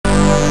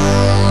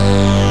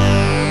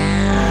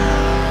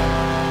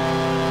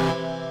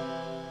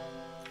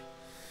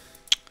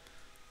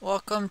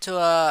welcome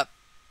to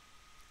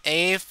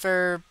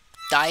Aether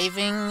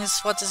Diving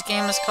is what this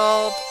game is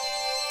called.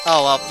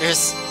 Oh well,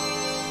 there's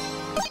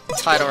the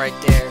title right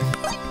there.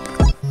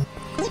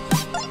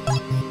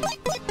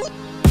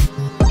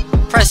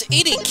 Press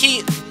ED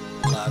key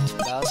left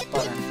mouse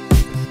button.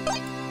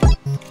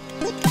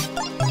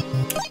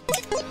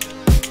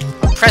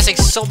 I'm pressing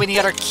so many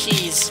other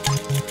keys.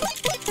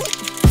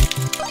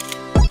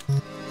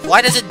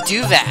 Why does it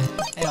do that?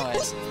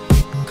 Anyways,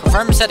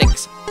 confirm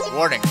settings.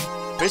 Warning.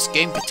 This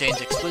game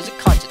contains explicit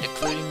content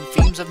including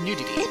themes of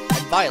nudity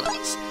and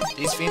violence.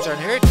 These themes are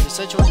inherent and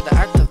essential to the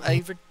act of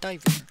Aether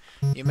Diving.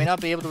 You may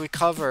not be able to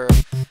recover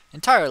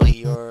entirely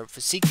your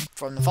physique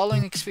from the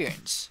following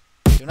experience.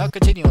 Do not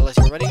continue unless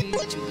you're ready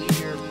to leave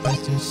your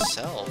residue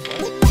self.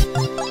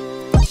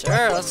 What?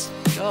 Sure, let's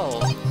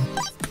go.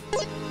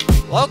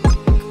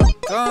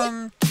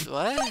 Welcome to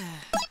what?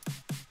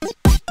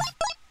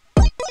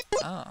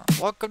 Oh,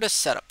 welcome to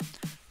setup.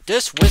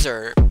 This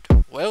wizard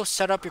will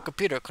set up your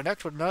computer,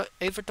 connect with an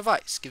Aether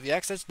device, give you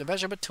access to the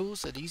measurement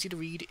tools and easy to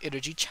read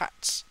energy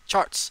charts.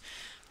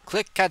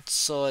 Click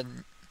cancel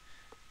and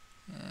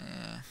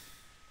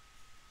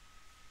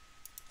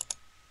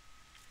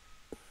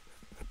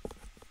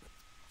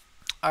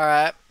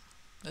alright.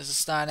 This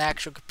is not an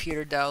actual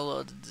computer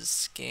download of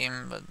this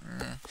game, but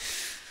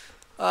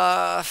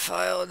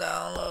file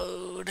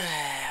download.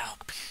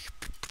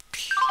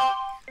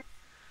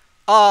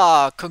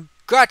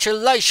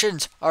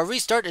 Congratulations! A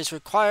restart is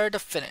required to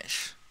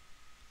finish.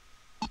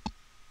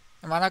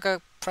 Am I not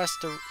gonna press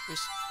the what?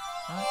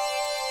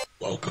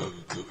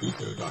 Welcome to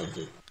Aether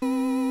Diving.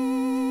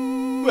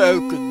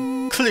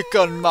 Welcome. Click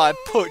on my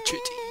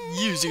portrait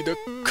using the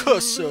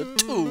cursor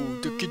tool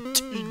to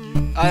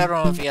continue. I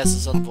don't know if he has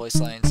his own voice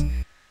lines.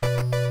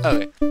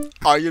 Okay.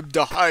 I am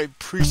the High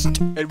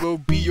Priest and will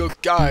be your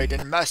guide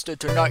and master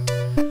tonight.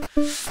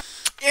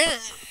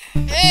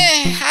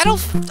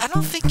 I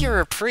don't think you're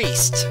a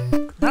priest.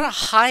 Not a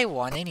high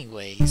one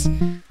anyways.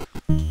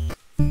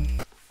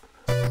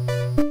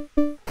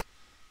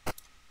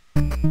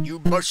 You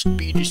must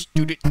be the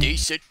student they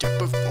set to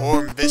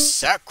perform this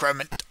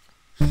sacrament.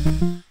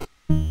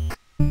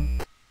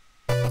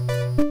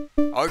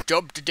 Our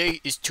job today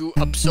is to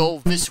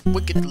absolve this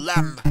wicked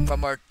lamb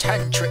from our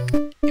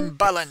tantric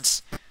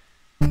imbalance.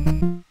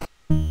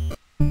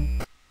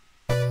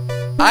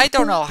 I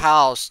don't know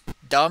how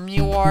dumb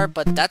you are,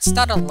 but that's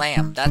not a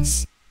lamb.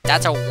 That's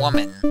a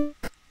woman.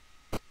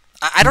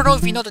 I don't know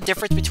if you know the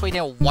difference between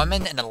a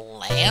woman and a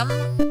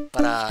lamb,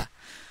 but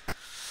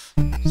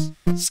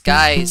this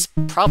guy is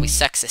probably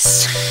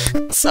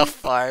sexist so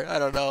far. I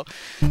don't know.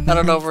 I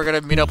don't know if we're gonna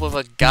meet up with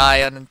a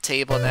guy on the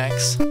table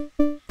next.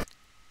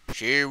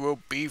 She will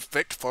be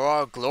fit for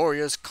our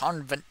glorious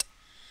convent.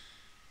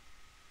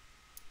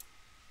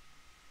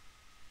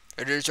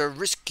 It is a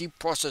risky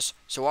process,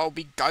 so I'll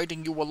be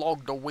guiding you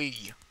along the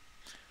way.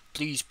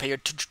 Please pay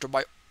attention to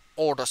my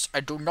orders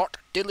and do not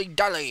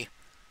dilly-dally.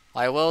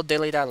 I will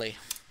dilly-dally.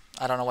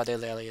 I don't know what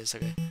dilly-dally is,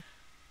 okay.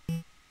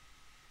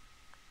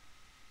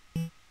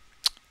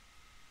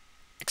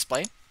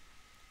 Explain.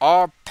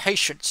 Our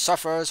patient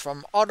suffers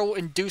from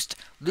auto-induced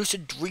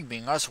lucid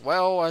dreaming as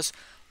well as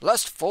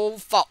lustful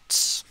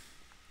thoughts.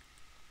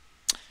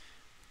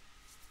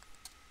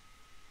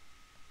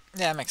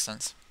 Yeah, that makes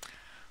sense.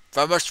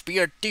 There must be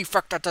a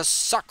defect at the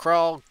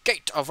sacral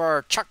gate of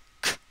our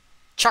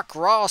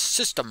chakra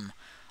system.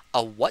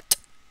 A what?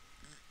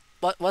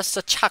 What's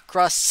the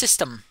chakra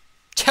system?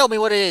 Tell me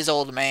what it is,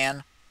 old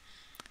man.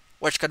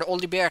 Which can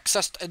only be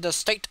accessed in the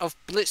state of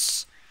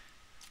bliss.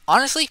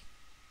 Honestly,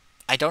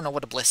 I don't know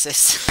what a bliss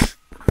is.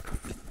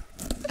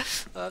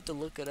 I'll have to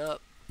look it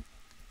up.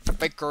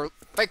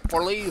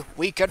 Thankfully,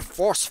 we can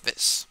force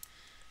this.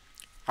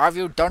 Have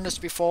you done this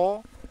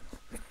before?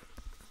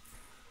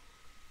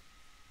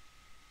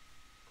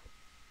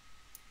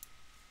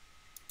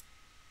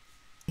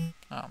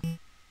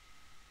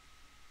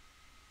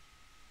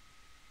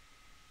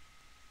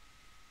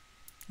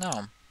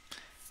 No.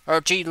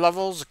 Our chi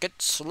levels get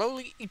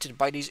slowly eaten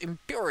by these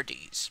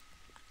impurities.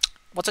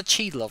 What's a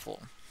chi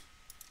level?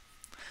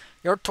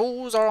 Your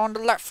tools are on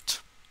the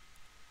left.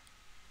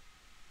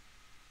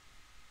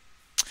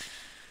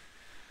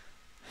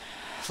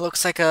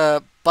 Looks like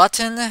a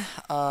button,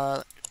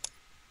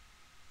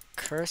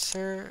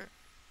 cursor.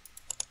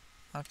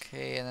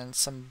 Okay, and then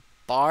some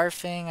bar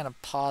thing and a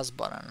pause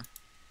button.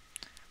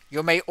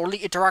 You may only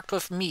interact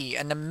with me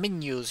and the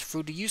menus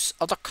through the use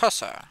of the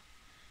cursor.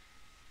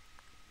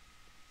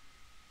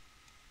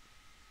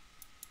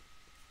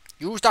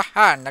 Use the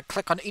hand and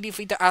click on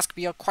anything to ask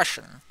me a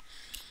question.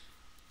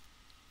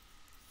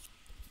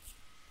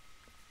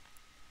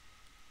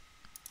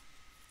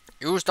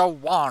 Use the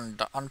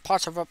wand on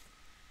parts of a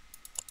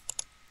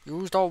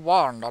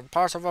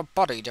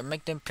body to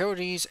make the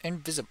impurities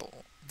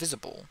visible.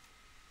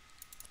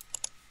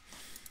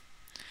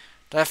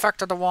 The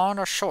effect of the wand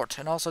are short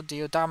and also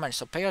deal damage,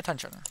 so pay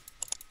attention.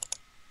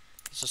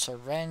 There's a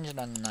syringe and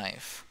a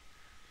knife.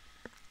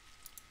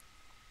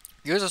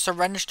 Use a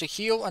syringe to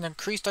heal and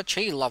increase the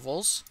chi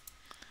levels.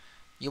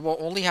 You will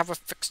only have a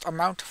fixed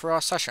amount for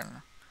a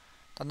session.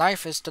 The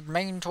knife is the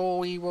main tool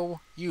we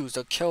will use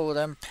to kill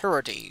the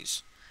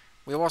impurities.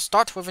 We will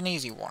start with an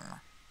easy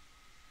one.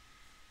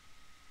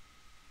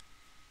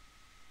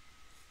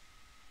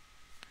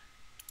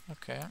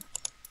 Okay.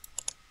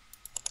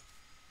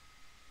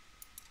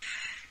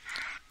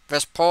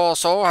 This poor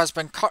soul has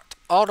been cut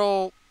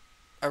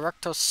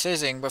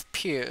auto-erectosizing with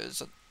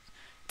piers.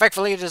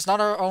 Thankfully, it is not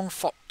her own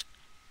fault.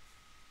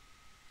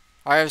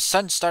 I have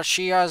sensed that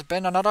she has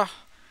been another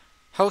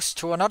host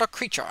to another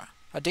creature.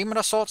 A demon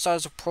assaults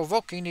as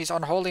provoking these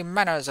unholy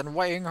manners and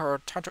weighing her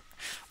attention.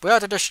 We are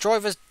to destroy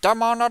this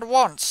demon at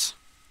once.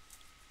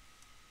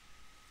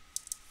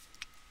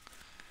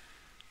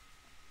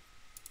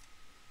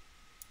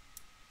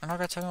 I'm not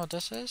gonna tell me what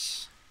this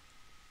is.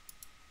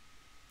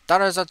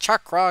 That is a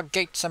chakra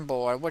gate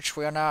symbol at which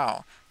we are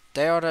now.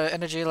 They are the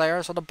energy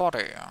layers of the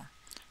body.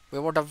 We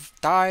will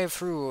dive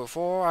through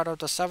 4 out of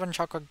the 7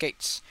 chakra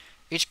gates,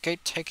 each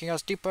gate taking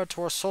us deeper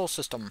to our soul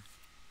system.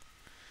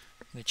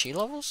 The chi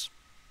levels?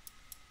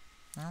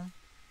 No.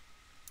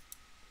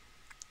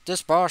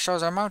 This bar shows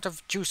the amount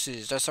of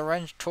juices the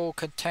syringe tool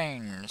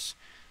contains.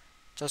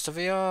 The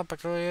severe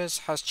bacteria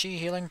has chi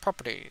healing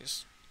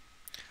properties.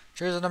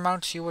 Choose an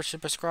amount you wish to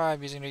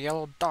prescribe using the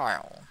yellow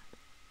dial.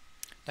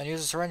 Then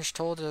use the syringe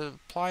tool to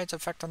apply its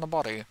effect on the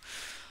body.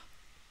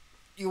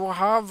 You will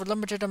have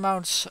limited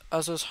amounts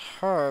as this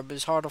herb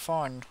is hard to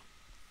find.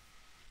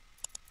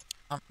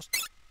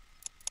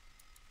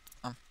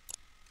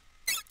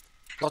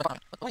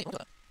 Wait,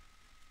 what?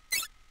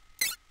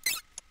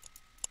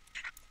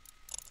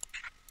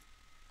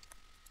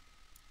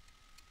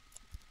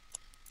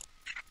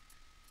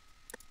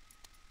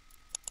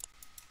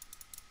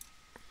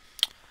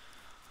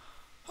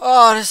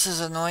 Oh, this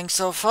is annoying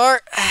so far.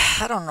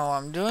 I don't know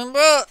what I'm doing,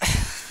 but...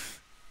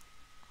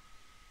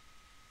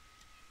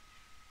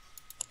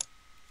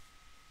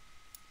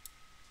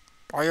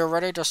 Are you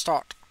ready to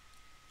start?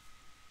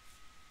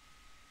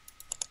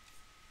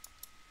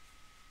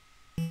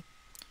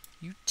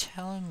 You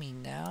telling me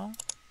now?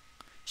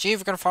 See if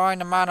you can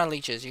find the mana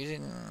leeches. You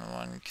didn't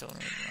want to kill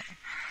me.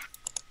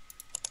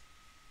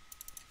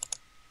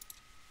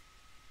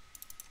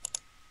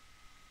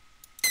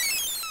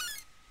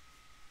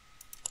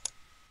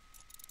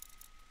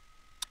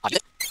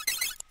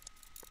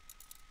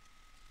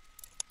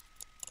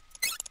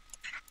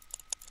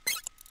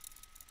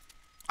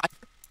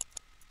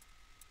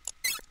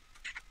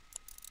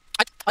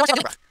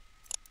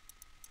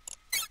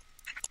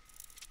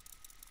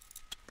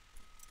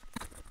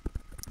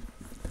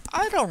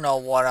 I don't know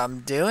what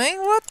I'm doing.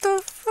 What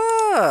the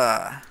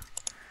fuck?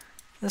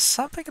 There's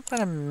something about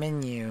a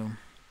menu.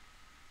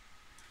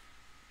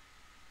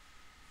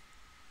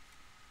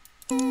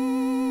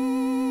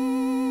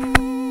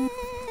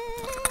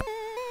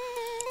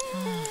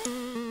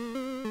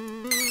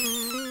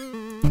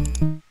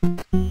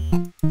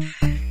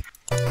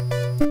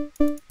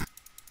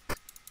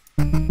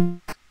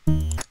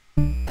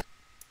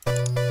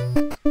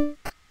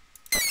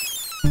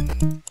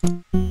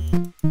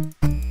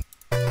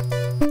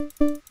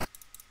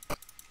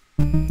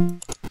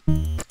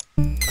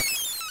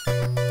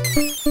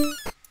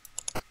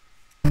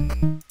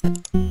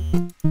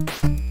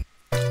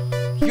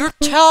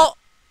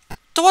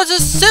 What's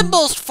the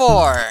symbols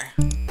for?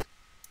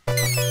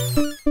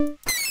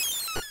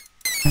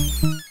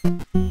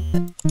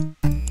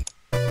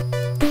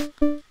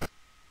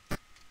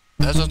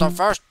 This is the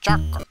first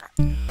chakra.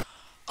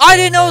 I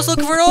didn't know I was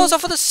looking for those. I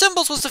thought the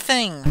symbols was the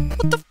thing.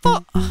 What the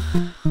fuck?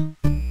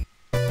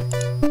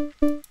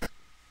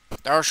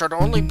 There should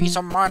only be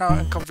some minor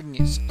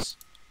inconveniences.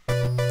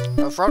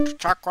 The throat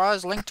chakra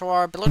is linked to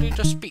our ability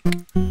to speak.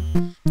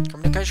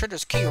 Communication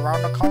is key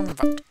around the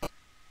convent.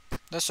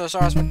 This sister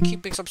has been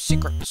keeping some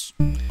secrets.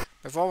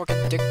 Before we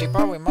can dig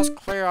deeper, we must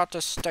clear out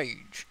this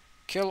stage.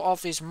 Kill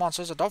off these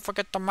monsters and don't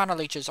forget the mana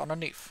leeches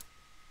underneath.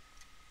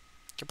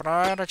 Keep an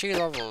eye on the chi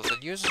levels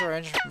and use the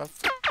range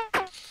method.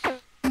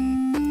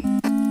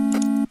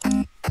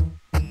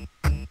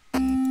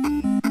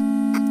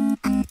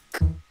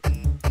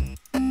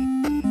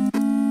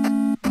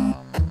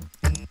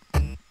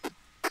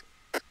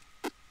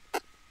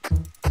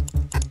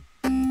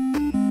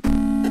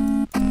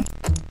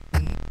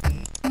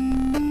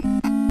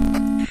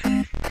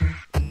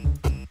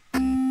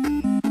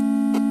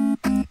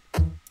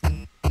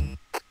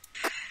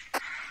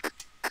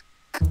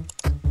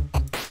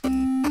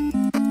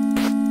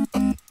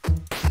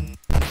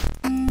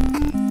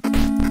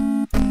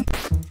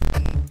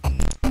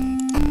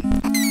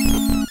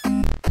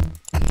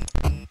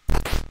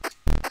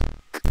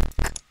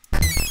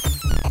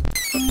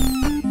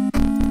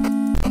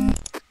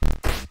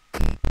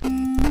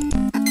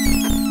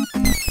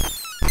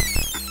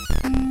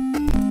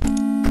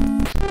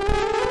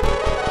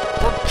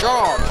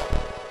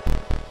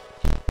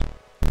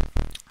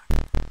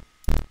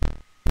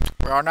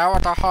 We are now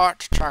at the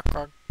heart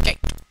chakra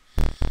gate.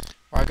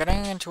 We're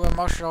getting into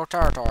emotional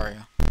territory.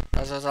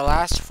 This is the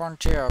last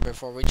frontier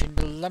before reaching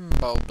the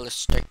limbo bliss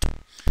state.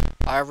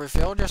 I have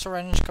refilled your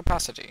syringe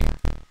capacity.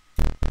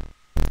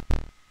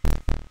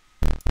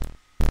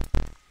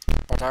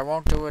 But I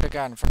won't do it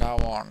again from now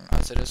on,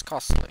 as it is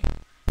costly.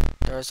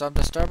 There is some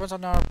disturbance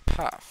on our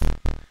path.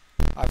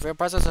 I feel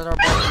presence in our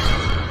body.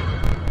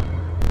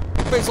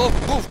 Basil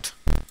moved!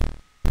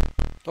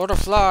 Lord of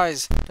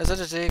Flies! This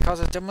entity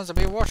causes demons to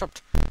be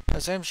worshipped.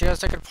 It seems she has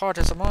taken part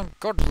in some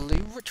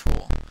ungodly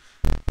ritual.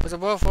 With a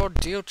willful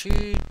DOT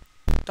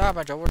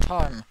damage over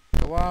time.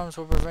 The worms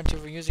will prevent you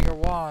from using your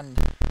wand.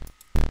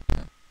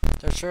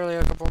 There's surely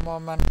a couple more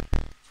men to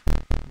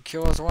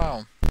kill as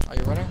well. Are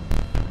you ready?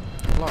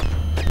 Good luck.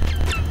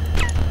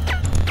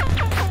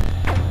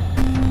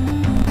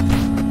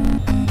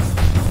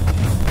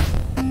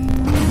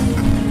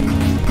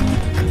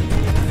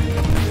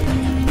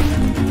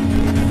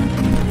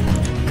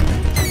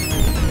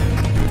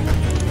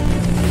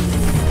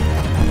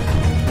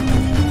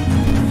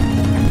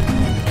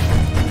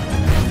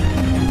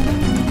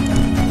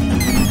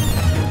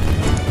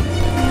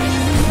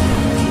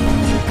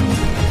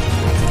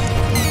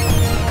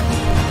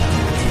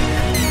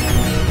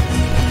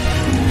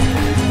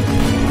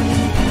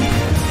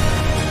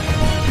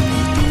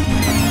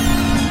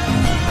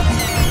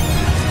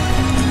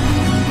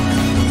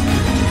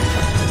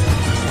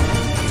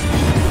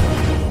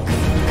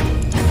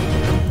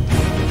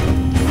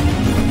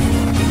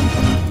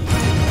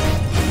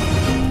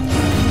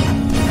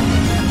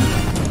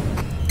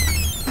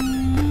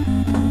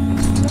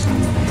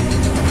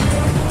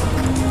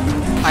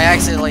 I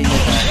accidentally did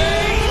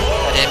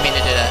that. I didn't mean to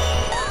do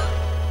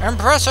that.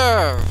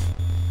 Impressive!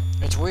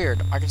 It's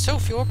weird. I can still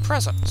feel a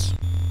presence.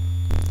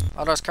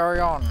 Let us carry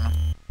on.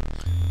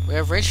 We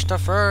have reached the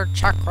third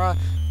chakra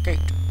gate,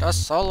 the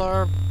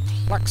solar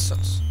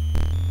plexus.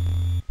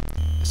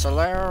 It's a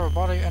layer of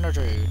body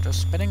energy, the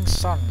spinning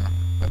sun.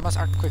 We must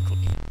act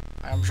quickly.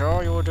 I am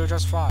sure you will do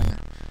just fine.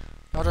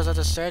 Notice at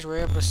this stage we're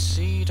able to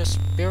see the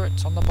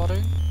spirits on the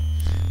body.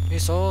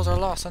 These souls are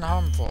lost and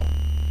harmful.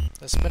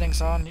 The spinning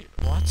sun...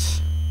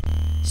 What?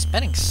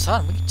 Spinning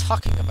sun? What are you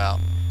talking about?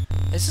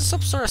 Is this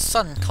some sort of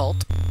sun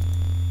cult?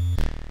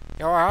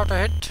 You'll have to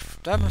hit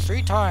them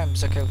 3 times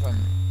to kill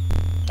them.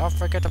 Don't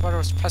forget about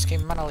those pesky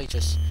mana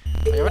leeches.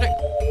 Are you ready?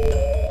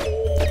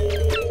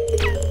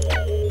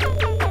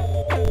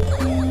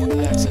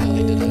 I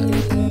accidentally did it.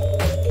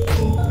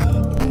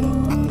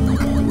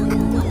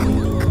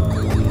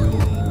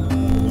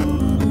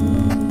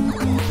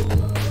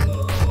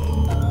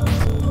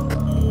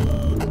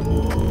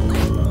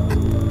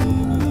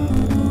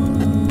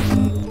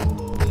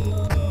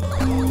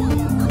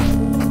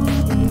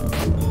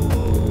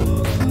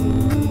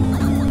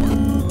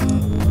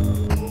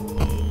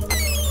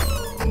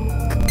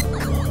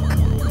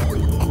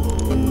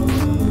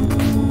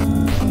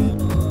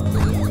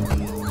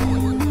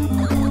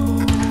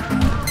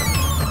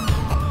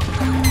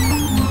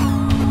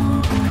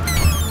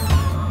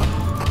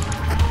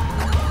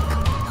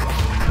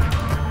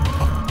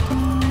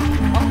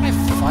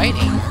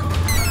 Fighting.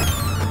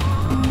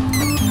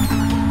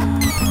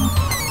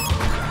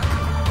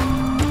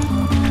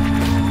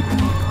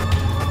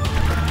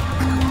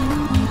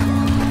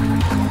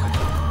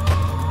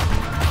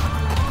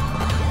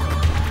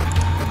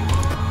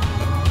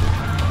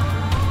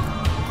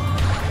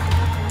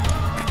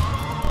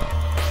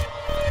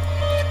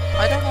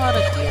 I don't know how to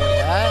deal with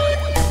that.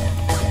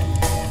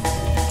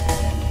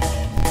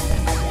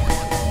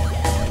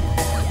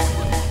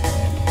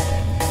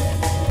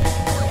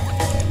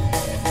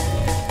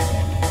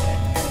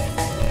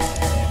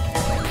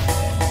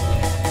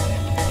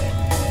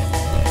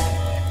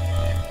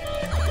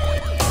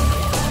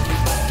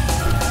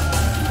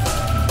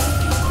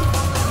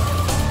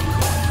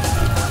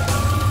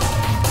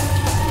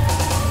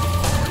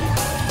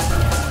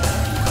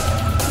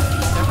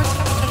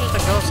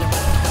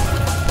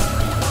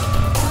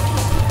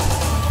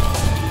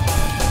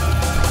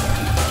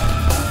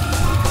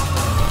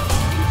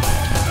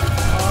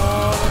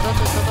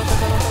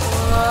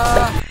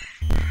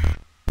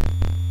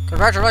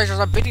 Congratulations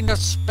on beating the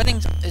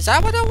spinning... Is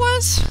that what it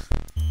was?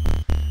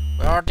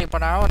 We are deeper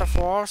now at the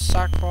 4th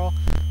sacral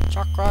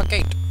chakra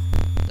gate.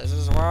 This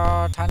is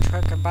where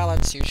tantric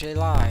balance usually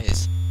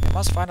lies. You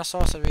must find a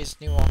source of these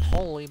new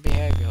unholy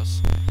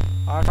behaviors.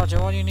 I taught you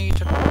all you need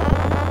to know.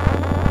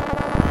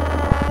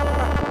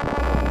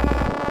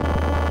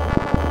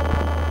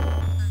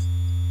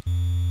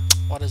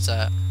 What is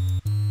that?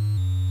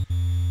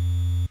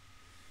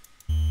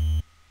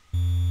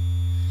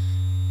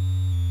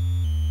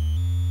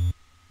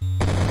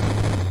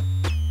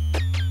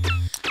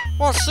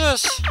 What's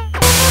this?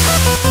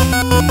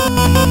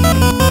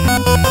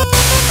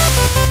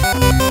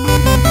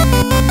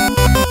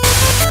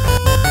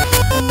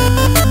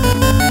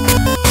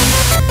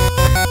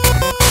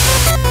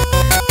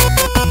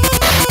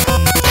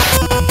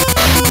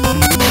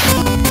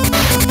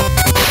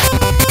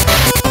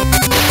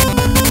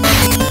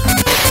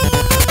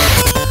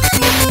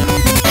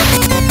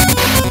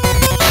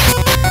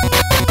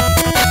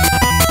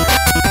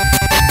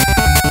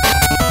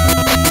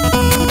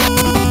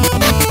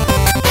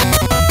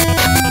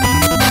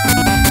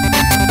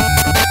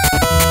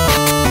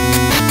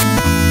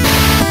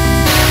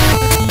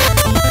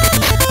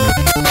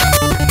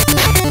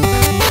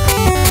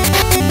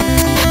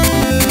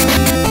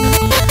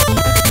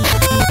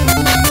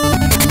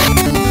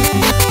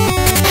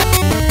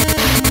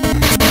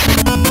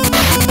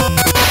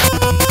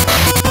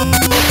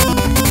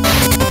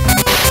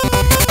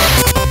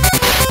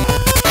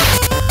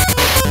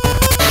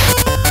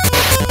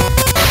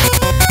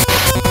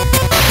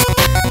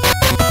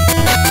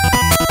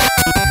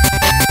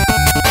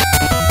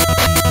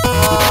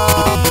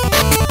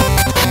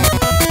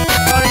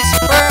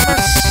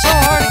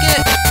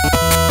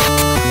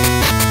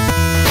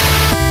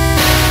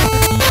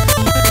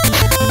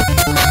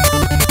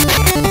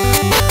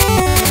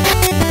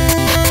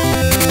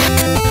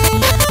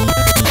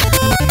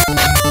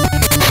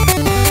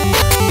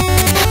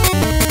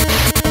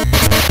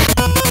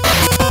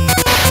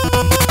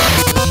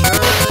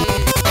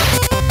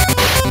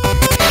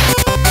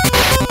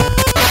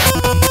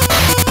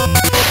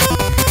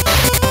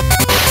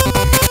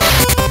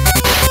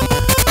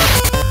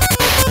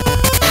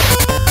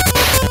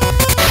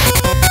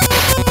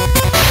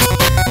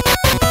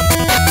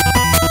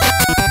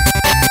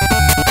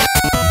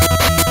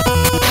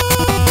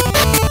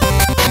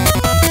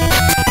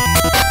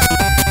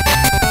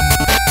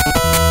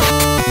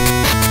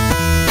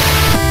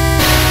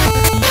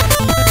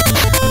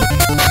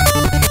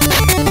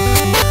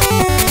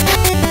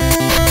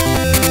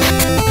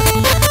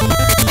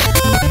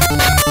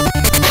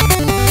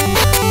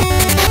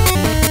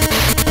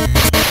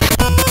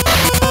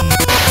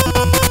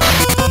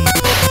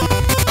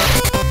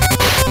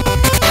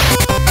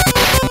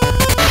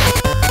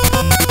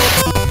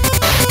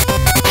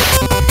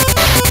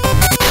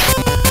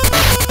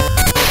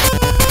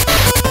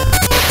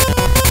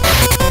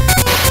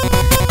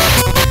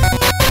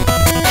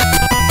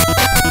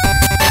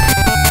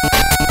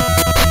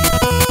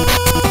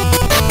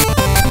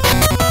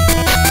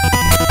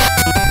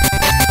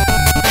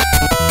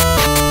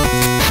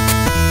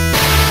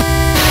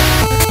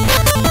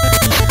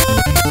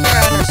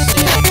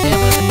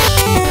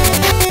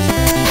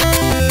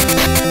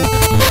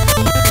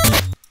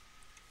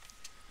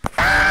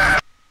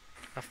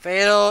 A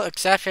fatal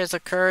exception has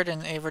occurred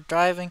in Aether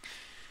Diving.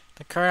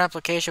 The current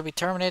application will be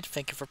terminated.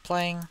 Thank you for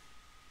playing.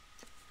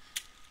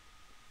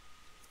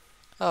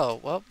 Oh,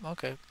 well,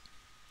 okay.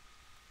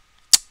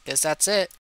 Guess that's it.